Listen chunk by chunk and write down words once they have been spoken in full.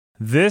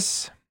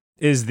This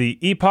is the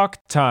Epoch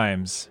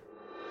Times.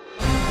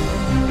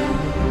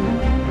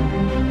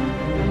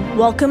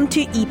 Welcome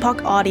to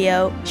Epoch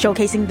Audio,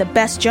 showcasing the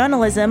best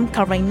journalism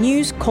covering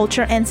news,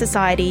 culture, and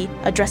society,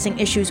 addressing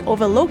issues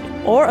overlooked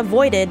or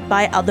avoided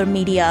by other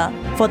media.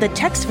 For the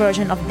text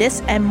version of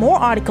this and more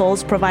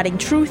articles providing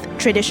truth,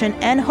 tradition,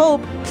 and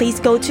hope, please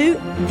go to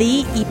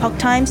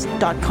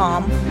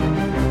theepochtimes.com.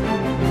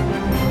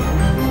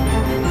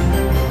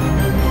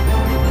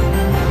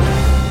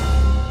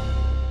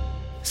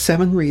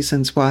 7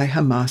 Reasons Why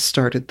Hamas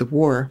Started the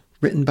War,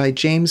 written by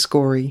James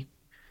Gorey.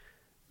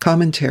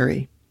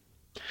 Commentary.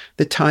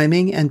 The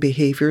timing and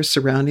behavior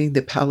surrounding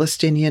the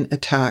Palestinian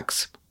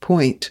attacks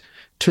point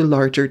to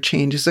larger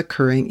changes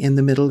occurring in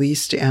the Middle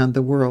East and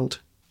the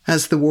world.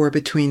 As the war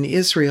between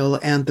Israel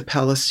and the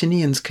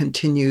Palestinians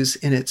continues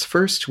in its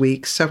first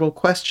week, several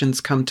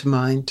questions come to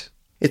mind.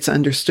 It's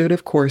understood,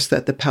 of course,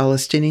 that the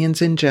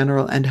Palestinians in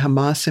general and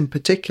Hamas in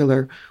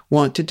particular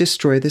want to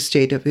destroy the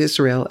state of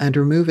Israel and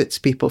remove its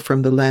people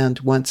from the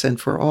land once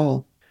and for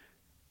all.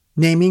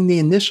 Naming the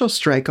initial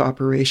strike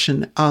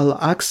operation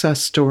Al-Aqsa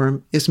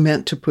Storm is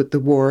meant to put the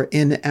war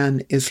in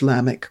an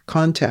Islamic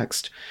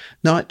context,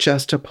 not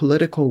just a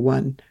political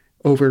one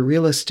over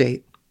real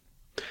estate.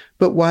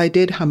 But why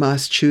did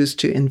Hamas choose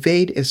to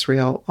invade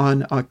Israel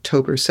on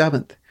October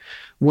 7th?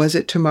 Was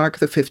it to mark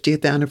the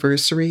 50th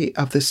anniversary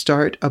of the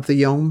start of the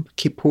Yom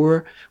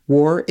Kippur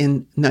War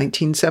in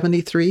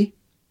 1973?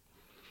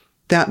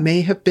 That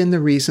may have been the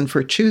reason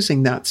for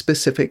choosing that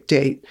specific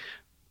date,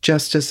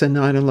 just as the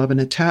 9/11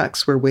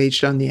 attacks were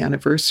waged on the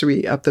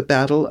anniversary of the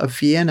Battle of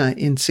Vienna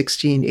in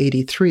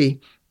 1683,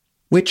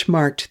 which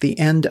marked the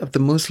end of the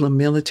Muslim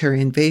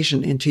military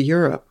invasion into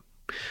Europe.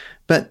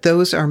 But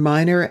those are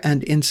minor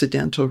and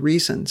incidental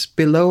reasons.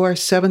 Below are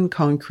 7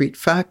 concrete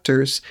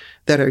factors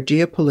that are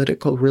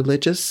geopolitical,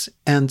 religious,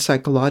 and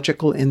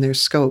psychological in their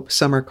scope.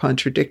 Some are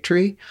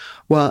contradictory,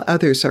 while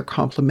others are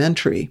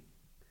complementary.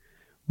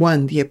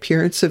 1. The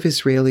appearance of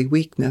Israeli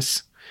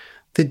weakness.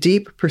 The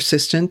deep,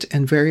 persistent,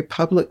 and very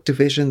public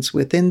divisions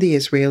within the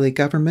Israeli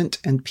government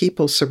and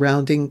people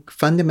surrounding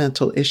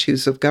fundamental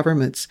issues of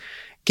governments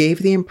gave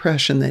the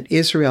impression that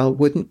Israel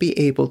wouldn't be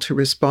able to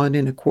respond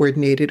in a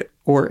coordinated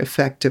or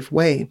effective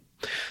way.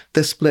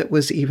 The split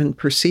was even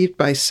perceived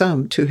by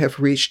some to have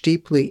reached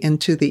deeply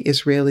into the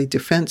Israeli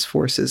Defense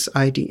Forces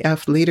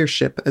 (IDF)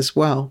 leadership as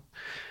well.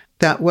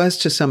 That was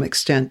to some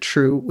extent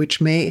true,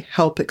 which may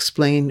help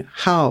explain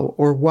how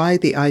or why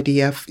the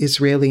IDF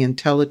Israeli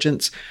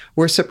intelligence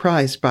were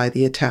surprised by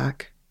the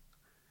attack.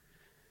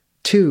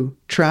 2.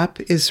 Trap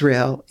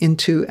Israel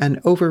into an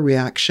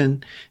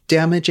overreaction,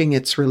 damaging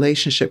its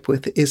relationship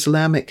with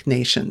Islamic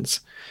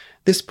nations.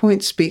 This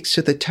point speaks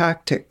to the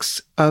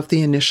tactics of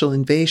the initial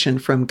invasion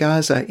from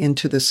Gaza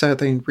into the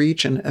southern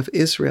region of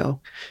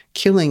Israel.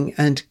 Killing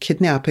and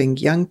kidnapping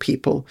young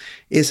people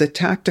is a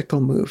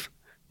tactical move,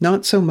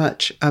 not so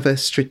much of a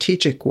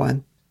strategic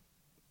one.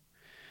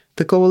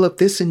 The goal of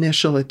this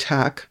initial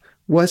attack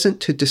wasn't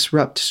to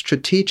disrupt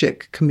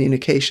strategic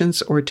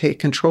communications or take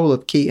control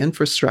of key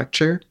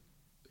infrastructure.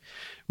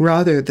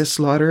 Rather, the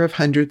slaughter of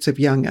hundreds of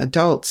young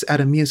adults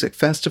at a music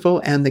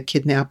festival and the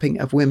kidnapping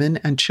of women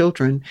and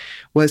children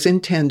was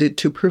intended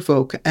to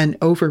provoke an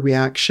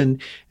overreaction,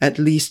 at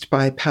least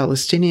by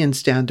Palestinian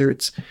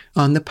standards,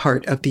 on the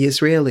part of the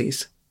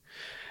Israelis.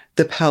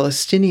 The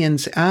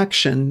Palestinians'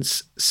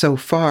 actions so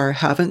far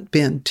haven't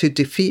been to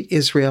defeat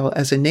Israel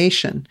as a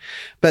nation,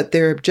 but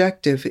their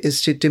objective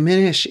is to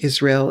diminish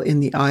Israel in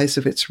the eyes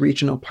of its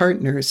regional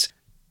partners,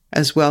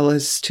 as well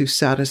as to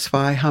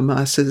satisfy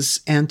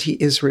Hamas's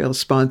anti-Israel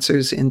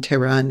sponsors in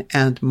Tehran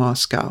and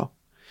Moscow.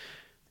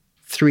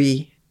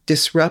 3.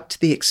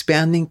 Disrupt the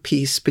expanding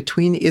peace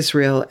between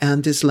Israel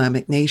and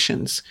Islamic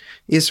nations.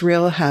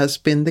 Israel has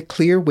been the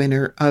clear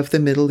winner of the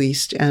Middle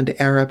East and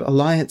Arab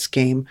alliance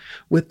game,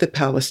 with the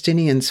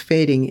Palestinians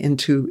fading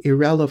into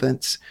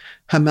irrelevance.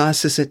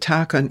 Hamas's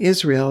attack on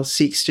Israel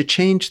seeks to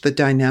change the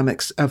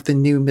dynamics of the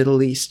new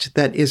Middle East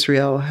that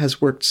Israel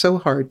has worked so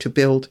hard to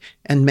build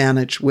and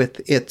manage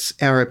with its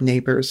Arab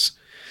neighbors.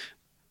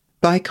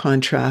 By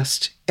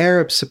contrast,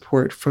 Arab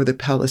support for the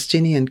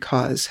Palestinian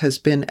cause has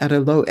been at a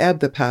low ebb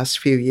the past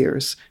few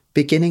years,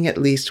 beginning at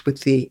least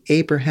with the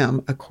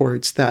Abraham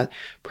Accords that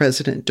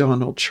President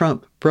Donald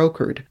Trump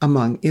brokered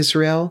among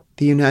Israel,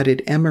 the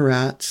United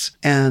Emirates,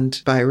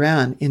 and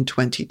Bahrain in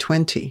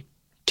 2020.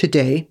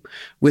 Today,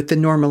 with the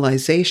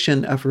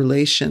normalization of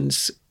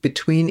relations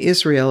between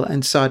Israel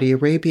and Saudi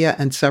Arabia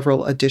and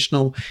several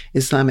additional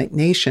Islamic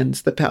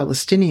nations, the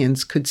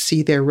Palestinians could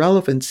see their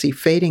relevancy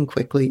fading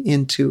quickly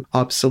into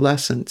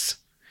obsolescence.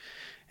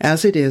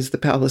 As it is, the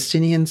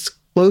Palestinians'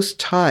 close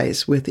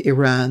ties with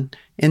Iran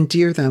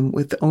endear them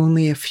with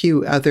only a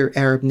few other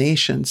Arab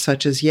nations,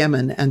 such as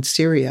Yemen and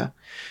Syria.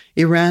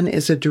 Iran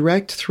is a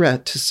direct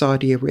threat to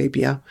Saudi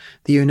Arabia,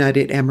 the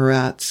United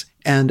Emirates,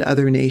 and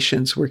other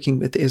nations working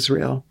with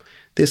Israel.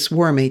 This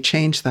war may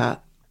change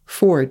that.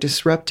 4.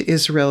 Disrupt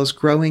Israel's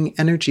growing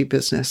energy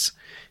business.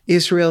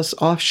 Israel's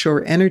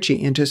offshore energy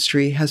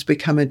industry has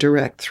become a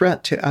direct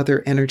threat to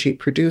other energy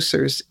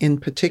producers, in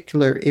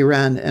particular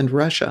Iran and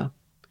Russia.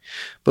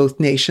 Both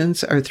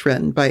nations are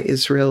threatened by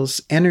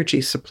Israel's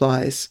energy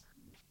supplies.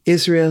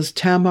 Israel's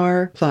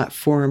Tamar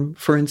platform,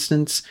 for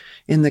instance,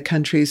 in the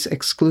country's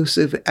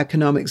exclusive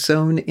economic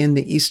zone in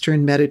the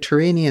eastern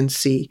Mediterranean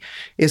Sea,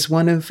 is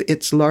one of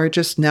its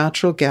largest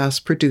natural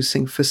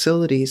gas-producing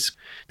facilities.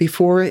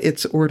 Before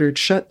its ordered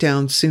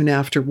shutdown soon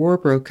after war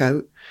broke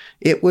out,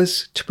 it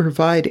was to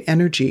provide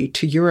energy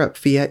to Europe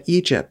via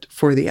Egypt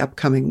for the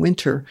upcoming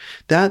winter.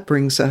 That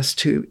brings us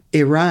to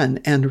Iran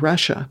and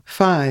Russia.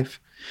 5.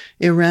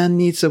 Iran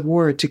needs a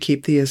war to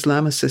keep the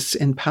Islamicists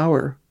in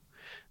power.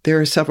 There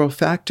are several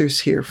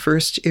factors here.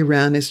 First,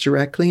 Iran is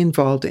directly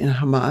involved in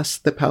Hamas,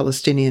 the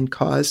Palestinian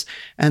cause,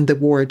 and the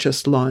war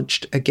just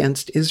launched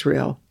against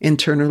Israel.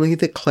 Internally,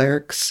 the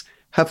clerics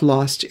have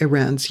lost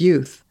Iran's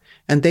youth,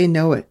 and they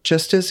know it.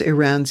 Just as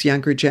Iran's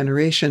younger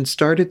generation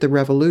started the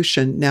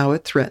revolution, now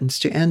it threatens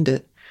to end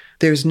it.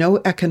 There's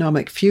no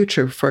economic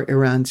future for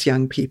Iran's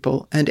young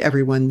people, and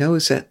everyone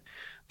knows it.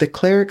 The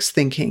clerics'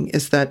 thinking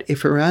is that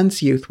if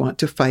Iran's youth want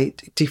to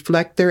fight,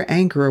 deflect their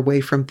anger away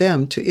from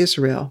them to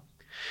Israel.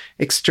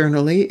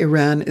 Externally,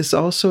 Iran is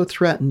also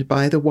threatened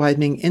by the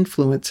widening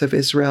influence of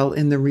Israel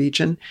in the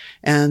region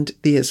and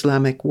the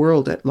Islamic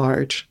world at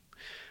large.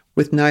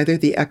 With neither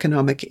the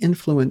economic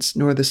influence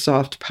nor the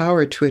soft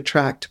power to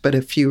attract but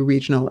a few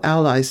regional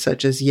allies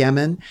such as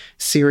Yemen,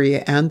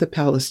 Syria, and the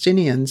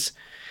Palestinians,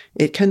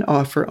 it can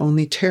offer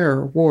only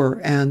terror,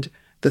 war, and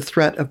the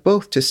threat of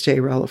both to stay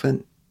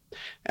relevant.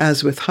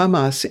 As with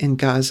Hamas in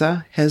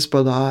Gaza,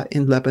 Hezbollah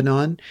in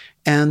Lebanon,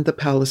 and the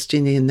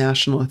Palestinian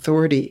National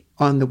Authority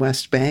on the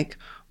West Bank,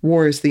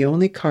 war is the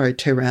only card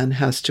Tehran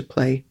has to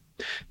play.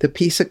 The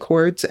peace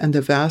accords and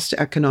the vast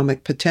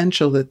economic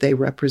potential that they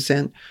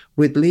represent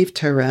would leave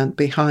Tehran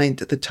behind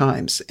the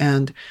times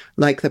and,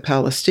 like the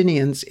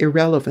Palestinians,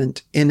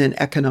 irrelevant in an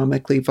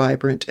economically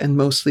vibrant and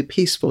mostly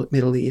peaceful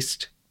Middle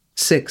East.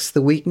 6.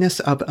 The weakness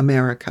of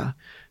America.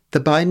 The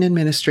Biden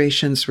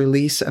administration's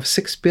release of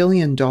 $6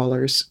 billion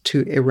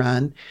to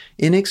Iran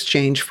in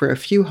exchange for a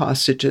few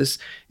hostages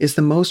is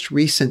the most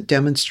recent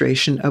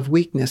demonstration of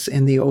weakness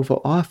in the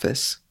Oval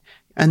Office.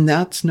 And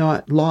that's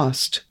not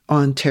lost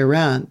on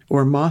Tehran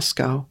or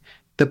Moscow.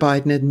 The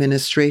Biden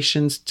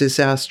administration's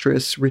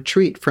disastrous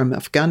retreat from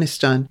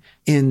Afghanistan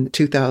in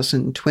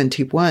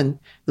 2021,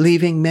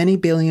 leaving many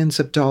billions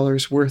of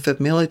dollars worth of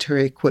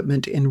military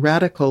equipment in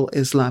radical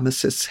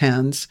Islamicists'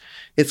 hands,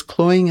 its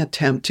cloying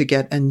attempt to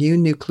get a new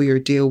nuclear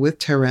deal with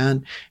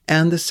Tehran,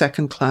 and the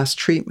second-class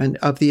treatment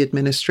of the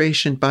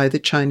administration by the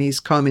Chinese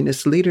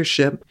Communist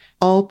leadership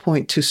all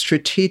point to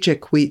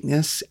strategic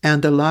weakness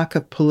and a lack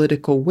of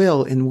political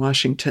will in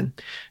Washington.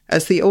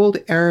 As the old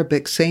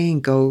Arabic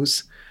saying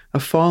goes, a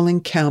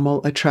falling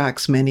camel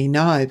attracts many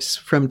knives.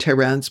 From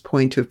Tehran's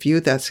point of view,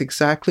 that's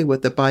exactly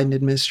what the Biden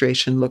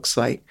administration looks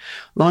like.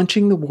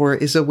 Launching the war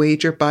is a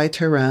wager by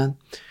Tehran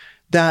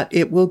that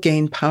it will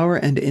gain power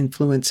and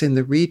influence in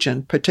the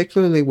region,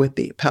 particularly with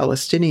the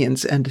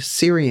Palestinians and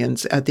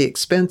Syrians at the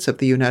expense of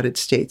the United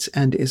States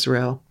and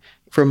Israel.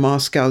 From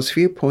Moscow's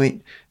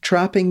viewpoint,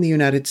 trapping the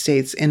United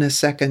States in a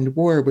second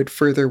war would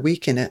further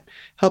weaken it,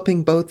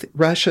 helping both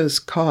Russia's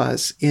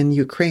cause in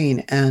Ukraine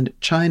and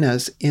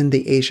China's in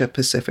the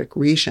Asia-Pacific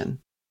region.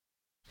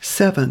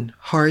 7.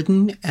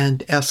 Harden and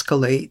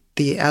escalate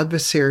the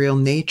adversarial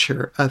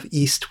nature of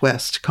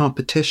East-West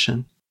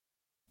competition.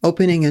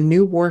 Opening a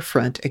new war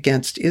front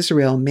against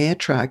Israel may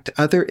attract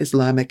other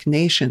Islamic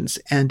nations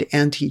and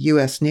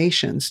anti-U.S.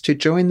 nations to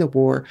join the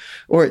war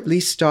or at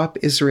least stop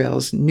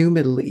Israel's new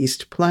Middle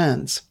East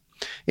plans.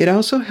 It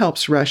also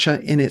helps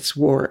Russia in its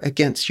war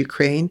against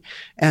Ukraine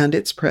and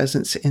its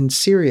presence in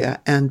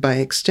Syria and, by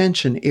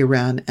extension,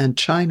 Iran and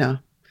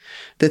China.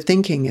 The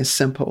thinking is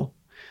simple.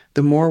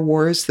 The more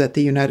wars that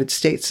the United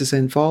States is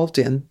involved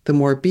in, the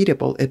more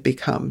beatable it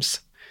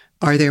becomes.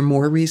 Are there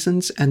more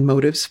reasons and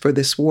motives for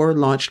this war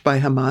launched by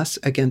Hamas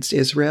against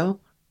Israel?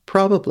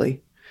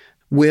 Probably.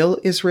 Will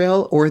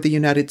Israel or the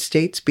United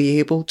States be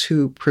able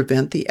to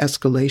prevent the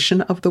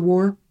escalation of the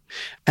war?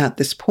 At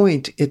this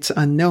point, it's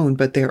unknown,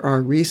 but there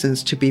are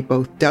reasons to be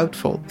both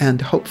doubtful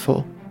and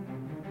hopeful.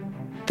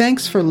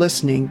 Thanks for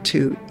listening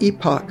to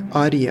Epoch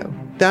Audio.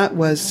 That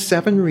was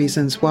 7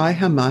 Reasons Why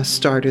Hamas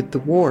Started the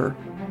War,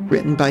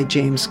 written by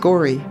James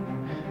Gorey,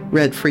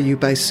 read for you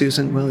by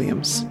Susan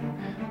Williams.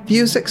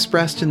 Views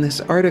expressed in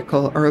this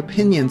article are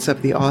opinions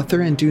of the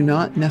author and do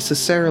not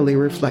necessarily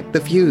reflect the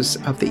views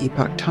of the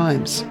Epoch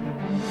Times.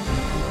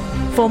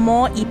 For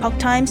more Epoch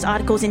Times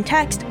articles in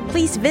text,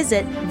 please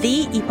visit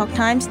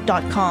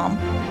theepochtimes.com.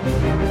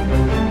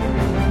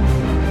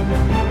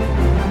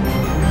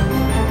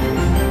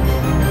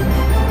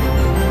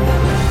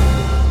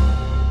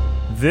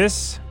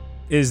 This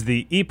is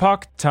the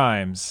Epoch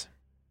Times.